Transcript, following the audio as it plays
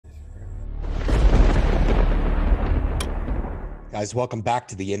Guys, welcome back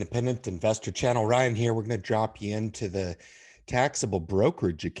to the Independent Investor Channel. Ryan here. We're going to drop you into the taxable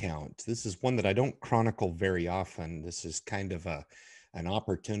brokerage account. This is one that I don't chronicle very often. This is kind of an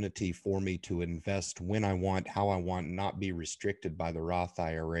opportunity for me to invest when I want, how I want, not be restricted by the Roth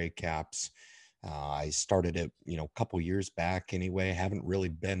IRA caps. I started it, a couple years back anyway. I haven't really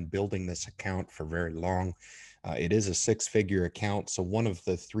been building this account for very long. It is a six-figure account, so one of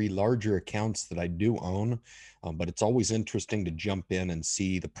the three larger accounts that I do own. But it's always interesting to jump in and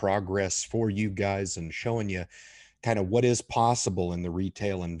see the progress for you guys and showing you kind of what is possible in the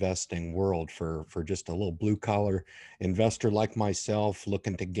retail investing world for just a little blue collar investor like myself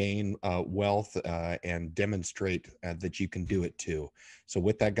looking to gain wealth and demonstrate that you can do it too. So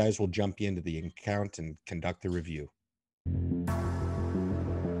with that, guys, we'll jump you into the account and conduct the review.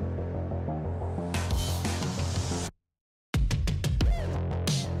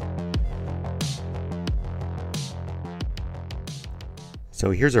 So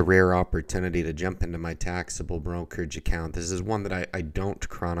here's a rare opportunity to jump into my taxable brokerage account. This is one that I don't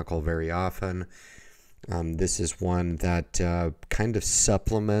chronicle very often. This is one that kind of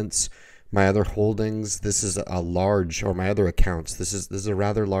supplements my other holdings. This is a large, or my other accounts. This is a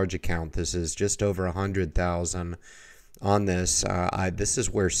rather large account. This is just over 100,000 on this. This is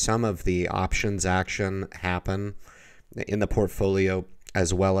where some of the options action happen in the portfolio,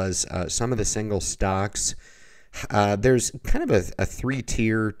 as well as some of the single stocks. There's kind of a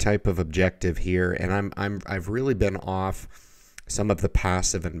three-tier type of objective here, and I've really been off some of the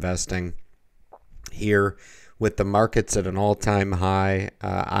passive investing here with the markets at an all-time high.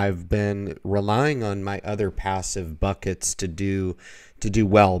 I've been relying on my other passive buckets to do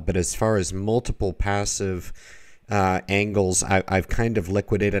well, but as far as multiple passive angles, I've kind of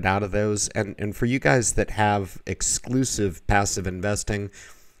liquidated out of those. And for you guys that have exclusive passive investing,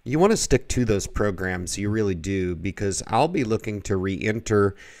 you want to stick to those programs. You really do, because I'll be looking to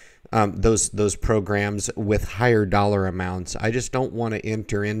re-enter those programs with higher dollar amounts. I just don't want to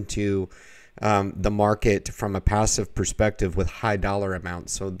enter into the market from a passive perspective with high dollar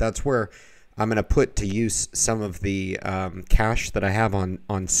amounts. So that's where I'm going to put to use some of the cash that I have on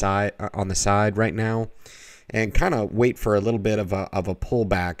the side right now, and kind of wait for a little bit of a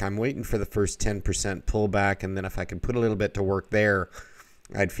pullback. I'm waiting for the first 10% pullback, and then if I can put a little bit to work there,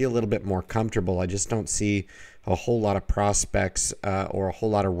 I'd feel a little bit more comfortable. I just don't see a whole lot of prospects or a whole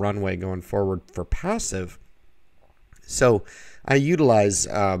lot of runway going forward for passive. So I utilize,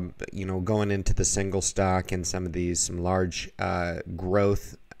 going into the single stock and some large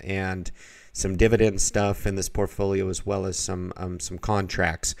growth and some dividend stuff in this portfolio, as well as some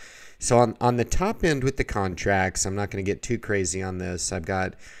contracts. So on the top end with the contracts, I'm not going to get too crazy on this. I've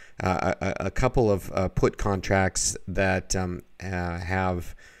got a couple of put contracts that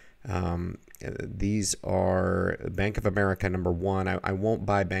have these are Bank of America number one. I won't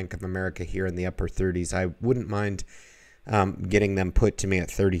buy Bank of America here in the upper 30s. I wouldn't mind getting them put to me at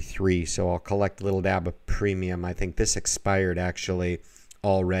 33, so I'll collect a little dab of premium. I think this expired actually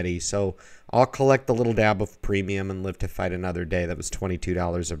already, so I'll collect a little dab of premium and live to fight another day. That was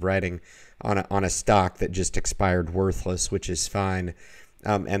 $22 of writing on a stock that just expired worthless, which is fine.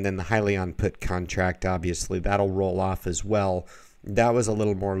 And then the highly on put contract, obviously, that'll roll off as well. That was a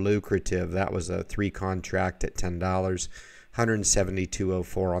little more lucrative. That was a 3 contract at $10,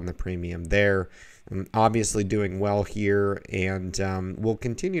 $172.04 on the premium there. Obviously doing well here, and we'll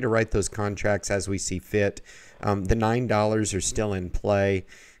continue to write those contracts as we see fit. The $9 are still in play,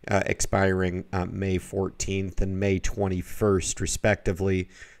 expiring May 14th and May 21st, respectively.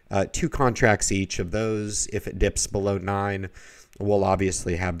 2 contracts each of those. If it dips below 9, we'll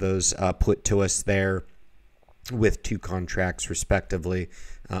obviously have those put to us there with 2 contracts respectively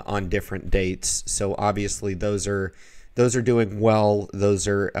on different dates. So obviously those are doing well. Those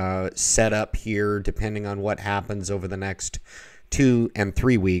are set up here depending on what happens over the next 2 and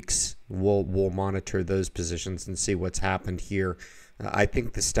 3 weeks. We'll monitor those positions and see what's happened here. I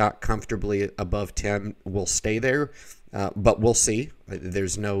think the stock comfortably above 10 will stay there, but we'll see.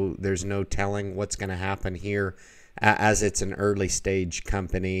 There's no telling what's going to happen here, as it's an early stage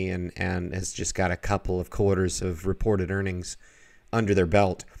company and has just got a couple of quarters of reported earnings under their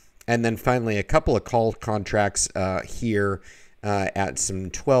belt. And then finally, a couple of call contracts here at some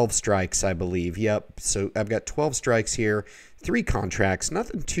 12 strikes, I believe. Yep, so I've got 12 strikes here, 3 contracts.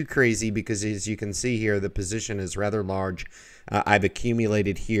 Nothing too crazy, because as you can see here, the position is rather large. I've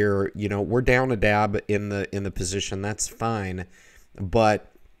accumulated here. We're down a dab in the position. That's fine, but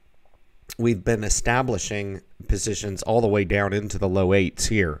we've been establishing positions all the way down into the low 8s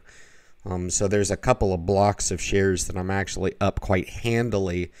here. So there's a couple of blocks of shares that I'm actually up quite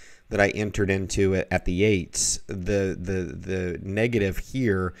handily that I entered into at the 8s. The negative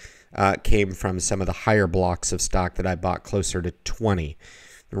here came from some of the higher blocks of stock that I bought closer to 20.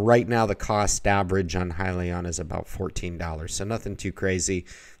 Right now, the cost average on 𝗖𝐿𝐿 is about $14, so nothing too crazy.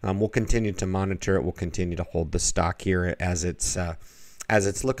 We'll continue to monitor it. We'll continue to hold the stock here as it's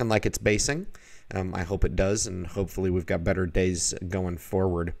looking like it's basing. I hope it does, and hopefully we've got better days going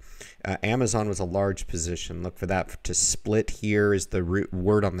forward. Amazon was a large position. Look for that to split here is the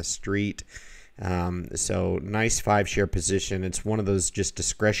word on the street. So nice 5-share position. It's one of those just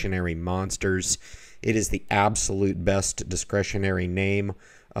discretionary monsters. It is the absolute best discretionary name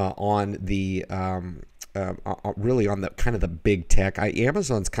on the really on the kind of the big tech.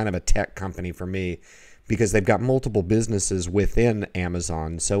 Amazon's kind of a tech company for me because they've got multiple businesses within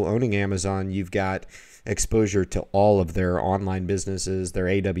Amazon. So owning Amazon, you've got exposure to all of their online businesses, their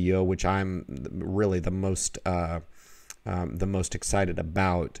AWO, which I'm really the most excited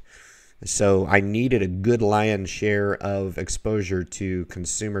about. So I needed a good lion's share of exposure to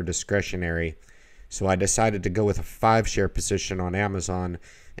consumer discretionary. So I decided to go with a 5-share position on Amazon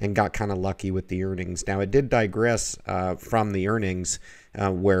and got kind of lucky with the earnings. Now, it did digress from the earnings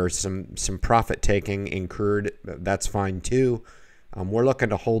where some profit taking incurred. That's fine too. We're looking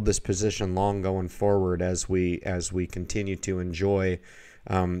to hold this position long going forward as we continue to enjoy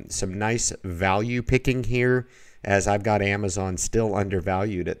some nice value picking here, as I've got Amazon still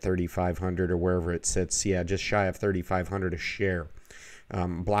undervalued at $3,500 or wherever it sits. Yeah, just shy of $3,500 a share.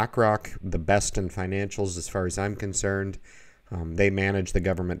 BlackRock, the best in financials as far as I'm concerned. They manage the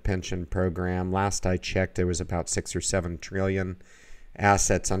government pension program. Last I checked, there was about 6 or 7 trillion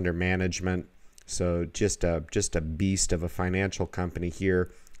assets under management. So just a beast of a financial company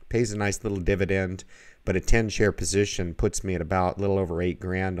here. Pays a nice little dividend, but a 10-share position puts me at about a little over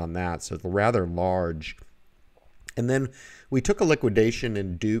 $8,000 on that. So it's rather large. And then we took a liquidation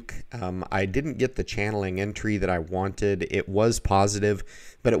in Duke. I didn't get the channeling entry that I wanted. It was positive,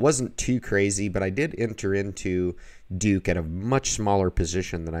 but it wasn't too crazy. But I did enter into Duke at a much smaller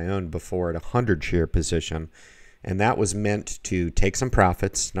position than I owned before, at a 100-share position. And that was meant to take some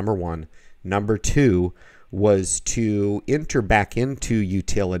profits, number one. Number two was to enter back into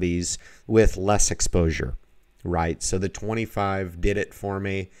utilities with less exposure, right? So the 25 did it for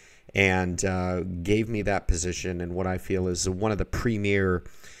me and gave me that position in what I feel is one of the premier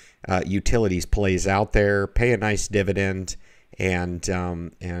utilities plays out there. Pay a nice dividend, and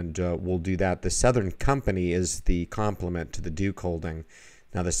we'll do that. The Southern Company is the complement to the Duke holding.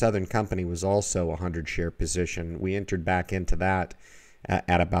 Now, the Southern Company was also a 100-share position. We entered back into that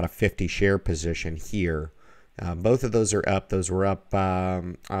at about a 50-share position here. Both of those are up. Those were up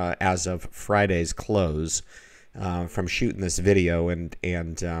as of Friday's close. From shooting this video, and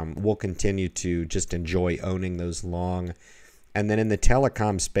we'll continue to just enjoy owning those long. And then in the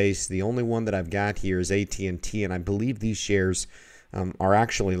telecom space, the only one that I've got here is AT&T, and I believe these shares are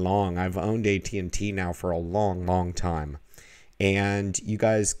actually long. I've owned AT&T now for a long time, and you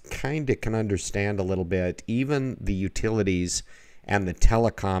guys kind of can understand a little bit. Even the utilities and the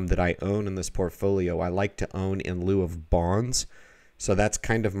telecom that I own in this portfolio, I like to own in lieu of bonds. So that's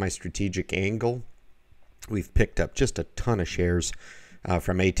kind of my strategic angle. We've picked up just a ton of shares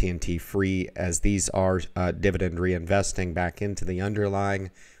from AT&T free, as these are dividend reinvesting back into the underlying.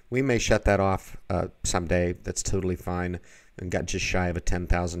 We may shut that off someday. That's totally fine. And got just shy of a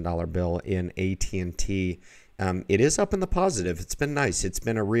 $10,000 bill in AT&T. It is up in the positive. It's been nice.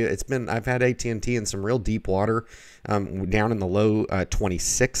 I've had AT&T in some real deep water, down in the low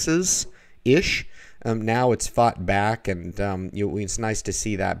 26s ish. Now it's fought back, and it's nice to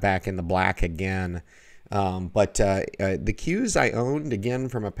see that back in the black again. But the Qs I owned, again,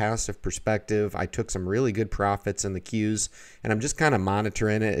 from a passive perspective, I took some really good profits in the Qs, and I'm just kind of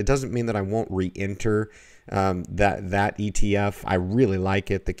monitoring it. It doesn't mean that I won't re-enter that ETF. I really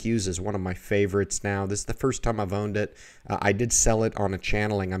like it. The Qs is one of my favorites now. This is the first time I've owned it. I did sell it on a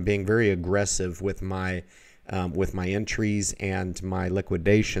channeling. I'm being very aggressive with my entries and my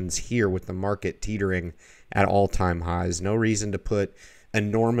liquidations here, with the market teetering at all-time highs. No reason to put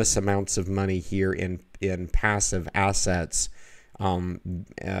enormous amounts of money here in passive assets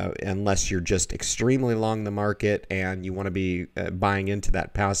unless you're just extremely long the market and you want to be buying into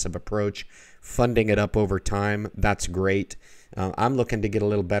that passive approach, funding it up over time. That's great. I'm looking to get a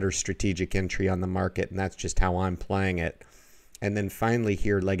little better strategic entry on the market, and that's just how I'm playing it. And then finally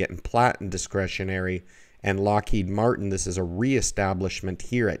here, Leggett & Platt and discretionary, and Lockheed Martin. This is a reestablishment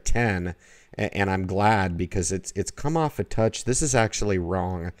here at 10. And I'm glad, because it's come off a touch. This is actually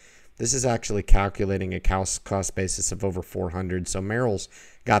wrong. This is actually calculating a cost basis of over 400. So Merrill's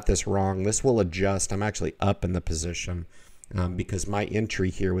got this wrong. This will adjust. I'm actually up in the position. because my entry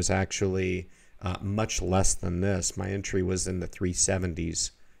here was actually much less than this. My entry was in the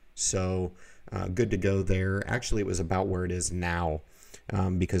 370s. So good to go there. Actually, it was about where it is now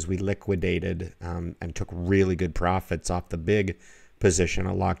because we liquidated and took really good profits off the big position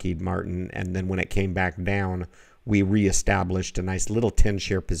of Lockheed Martin. And then when it came back down, we reestablished a nice little 10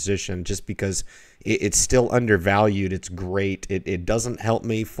 share position just because it's still undervalued. It's great. It doesn't help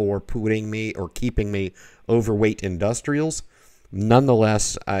me for putting me or keeping me overweight industrials.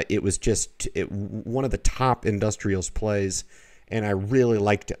 Nonetheless, it was just one of the top industrials plays, and I really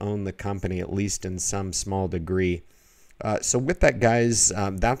like to own the company, at least in some small degree. So with that, guys,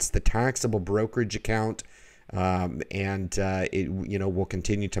 that's the taxable brokerage account. We'll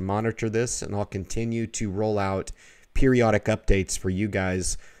continue to monitor this, and I'll continue to roll out periodic updates for you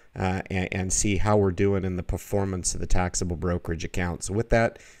guys and see how we're doing in the performance of the taxable brokerage account. So with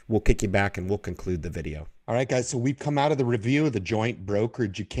that, we'll kick you back and we'll conclude the video. All right, guys, so we've come out of the review of the joint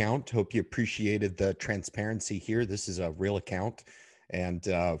brokerage account. Hope you appreciated the transparency here. This is a real account, and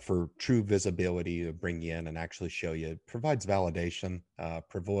for true visibility to bring you in and actually show you, it provides validation,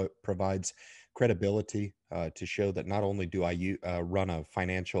 provides credibility to show that not only do I run a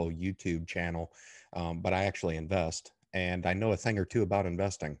financial YouTube channel, but I actually invest, and I know a thing or two about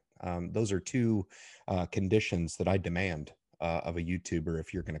investing. Those are two conditions that I demand of a YouTuber.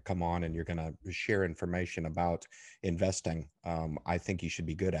 If you're going to come on and you're going to share information about investing, I think you should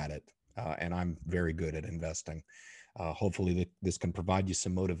be good at it. And I'm very good at investing. Hopefully this can provide you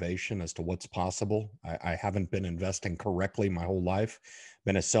some motivation as to what's possible. I haven't been investing correctly my whole life,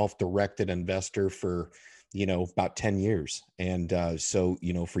 been a self-directed investor for, about 10 years. And so,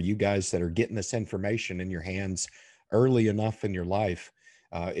 for you guys that are getting this information in your hands early enough in your life,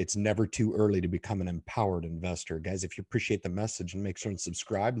 it's never too early to become an empowered investor. Guys, if you appreciate the message, and make sure and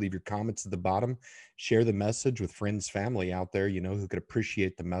subscribe, leave your comments at the bottom, share the message with friends, family out there, who could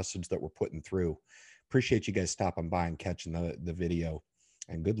appreciate the message that we're putting through. Appreciate you guys stopping by and catching the video,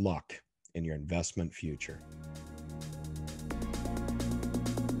 and good luck in your investment future.